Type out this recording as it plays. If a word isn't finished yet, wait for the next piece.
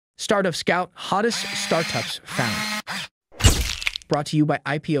Startup Scout, hottest startups found. Brought to you by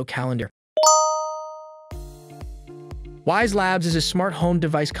IPO Calendar. Wyze Labs is a smart home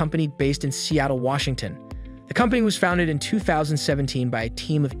device company based in Seattle, Washington. The company was founded in 2017 by a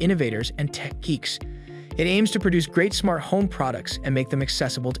team of innovators and tech geeks. It aims to produce great smart home products and make them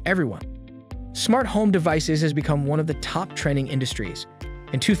accessible to everyone. Smart home devices has become one of the top trending industries.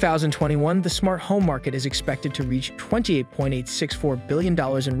 In 2021, the smart home market is expected to reach $28.864 billion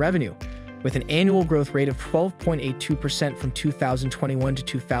in revenue, with an annual growth rate of 12.82% from 2021 to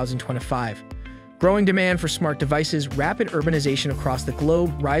 2025. Growing demand for smart devices, rapid urbanization across the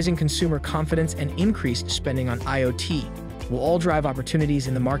globe, rising consumer confidence, and increased spending on IoT will all drive opportunities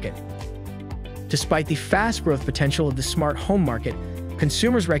in the market. Despite the fast growth potential of the smart home market,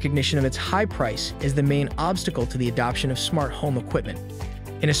 consumers' recognition of its high price is the main obstacle to the adoption of smart home equipment.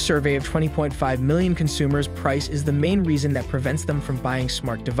 In a survey of 20.5 million consumers, price is the main reason that prevents them from buying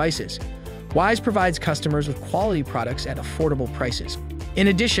smart devices. Wyze provides customers with quality products at affordable prices. In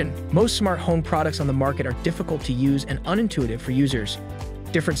addition, most smart home products on the market are difficult to use and unintuitive for users.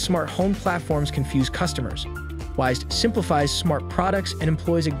 Different smart home platforms confuse customers. Wyze simplifies smart products and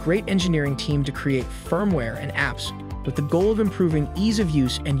employs a great engineering team to create firmware and apps with the goal of improving ease of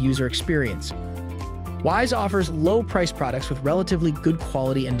use and user experience. Wyze offers low-price products with relatively good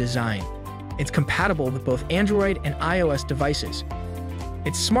quality and design. It's compatible with both Android and iOS devices.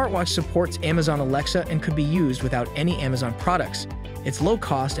 Its smartwatch supports Amazon Alexa and could be used without any Amazon products. Its low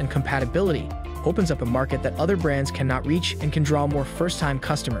cost and compatibility opens up a market that other brands cannot reach and can draw more first-time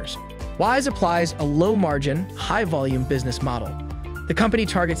customers. Wyze applies a low-margin, high-volume business model. The company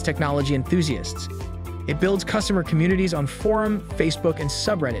targets technology enthusiasts. It builds customer communities on forum, Facebook, and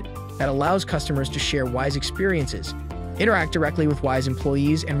subreddit that allows customers to share Wyze experiences, interact directly with Wyze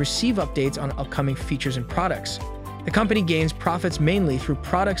employees, and receive updates on upcoming features and products. The company gains profits mainly through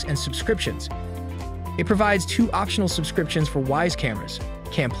products and subscriptions. It provides 2 optional subscriptions for Wyze cameras,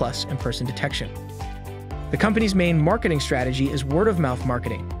 Cam Plus and Person Detection. The company's main marketing strategy is word-of-mouth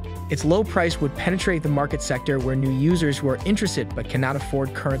marketing. Its low price would penetrate the market sector where new users who are interested but cannot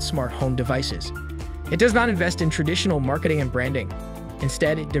afford current smart home devices. It does not invest in traditional marketing and branding.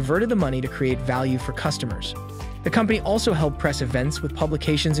 Instead, it diverted the money to create value for customers. The company also held press events with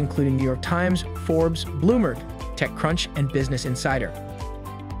publications including New York Times, Forbes, Bloomberg, TechCrunch, and Business Insider.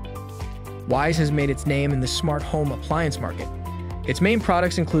 Wyze has made its name in the smart home appliance market. Its main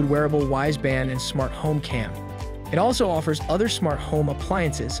products include wearable Wyze Band and Smart Home Cam. It also offers other smart home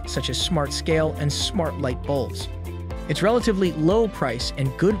appliances such as Smart Scale and Smart Light Bulbs. Its relatively low price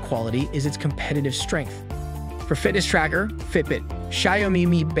and good quality is its competitive strength. For fitness tracker, Fitbit, Xiaomi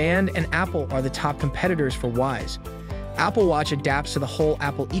Mi Band, and Apple are the top competitors for Wyze. Apple Watch adapts to the whole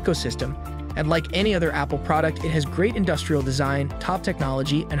Apple ecosystem, and like any other Apple product, it has great industrial design, top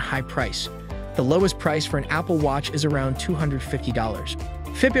technology, and high price. The lowest price for an Apple Watch is around $250.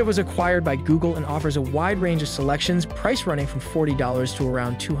 Fitbit was acquired by Google and offers a wide range of selections, price running from $40 to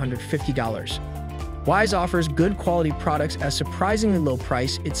around $250. Wyze offers good quality products at a surprisingly low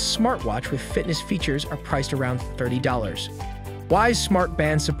price. Its smartwatch with fitness features are priced around $30. Wyze Smart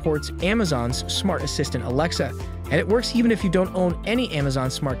Band supports Amazon's smart assistant Alexa, and it works even if you don't own any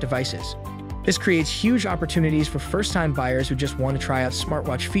Amazon smart devices. This creates huge opportunities for first-time buyers who just want to try out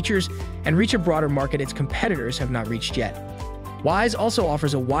smartwatch features and reach a broader market its competitors have not reached yet. Wyze also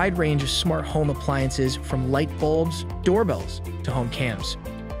offers a wide range of smart home appliances from light bulbs, doorbells, to home cams.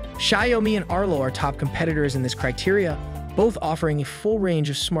 Xiaomi and Arlo are top competitors in this criteria, both offering a full range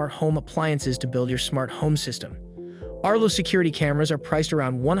of smart home appliances to build your smart home system. Arlo security cameras are priced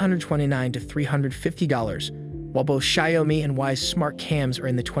around $129 to $350, while both Xiaomi and Wyze smart cams are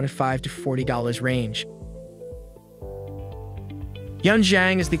in the $25 to $40 range. Yun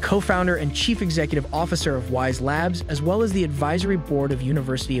Zhang is the co-founder and chief executive officer of Wyze Labs, as well as the advisory board of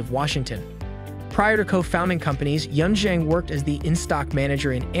University of Washington. Prior to co-founding companies, Yun Zhang worked as the in-stock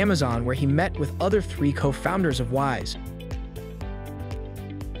manager in Amazon, where he met with other 3 co-founders of Wyze.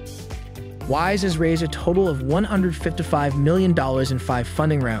 Wyze has raised a total of $155 million in 5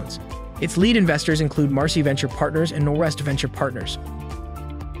 funding rounds. Its lead investors include Marcy Venture Partners and Norwest Venture Partners.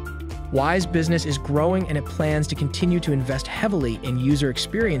 Wyze business is growing, and it plans to continue to invest heavily in user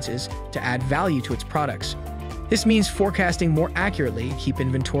experiences to add value to its products. This means forecasting more accurately, keep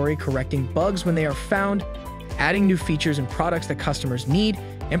inventory, correcting bugs when they are found, adding new features and products that customers need,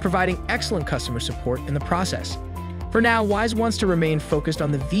 and providing excellent customer support in the process. For now, Wyze wants to remain focused on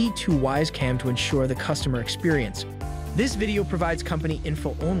the V2 Wyze Cam to ensure the customer experience. This video provides company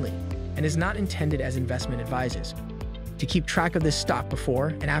info only and is not intended as investment advices. To keep track of this stock before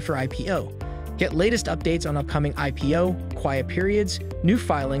and after IPO, Get latest updates on upcoming IPO, quiet periods, new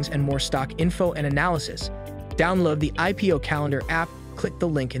filings, and more stock info and analysis. Download the IPO Calendar app. Click the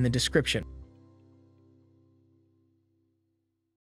link in the description.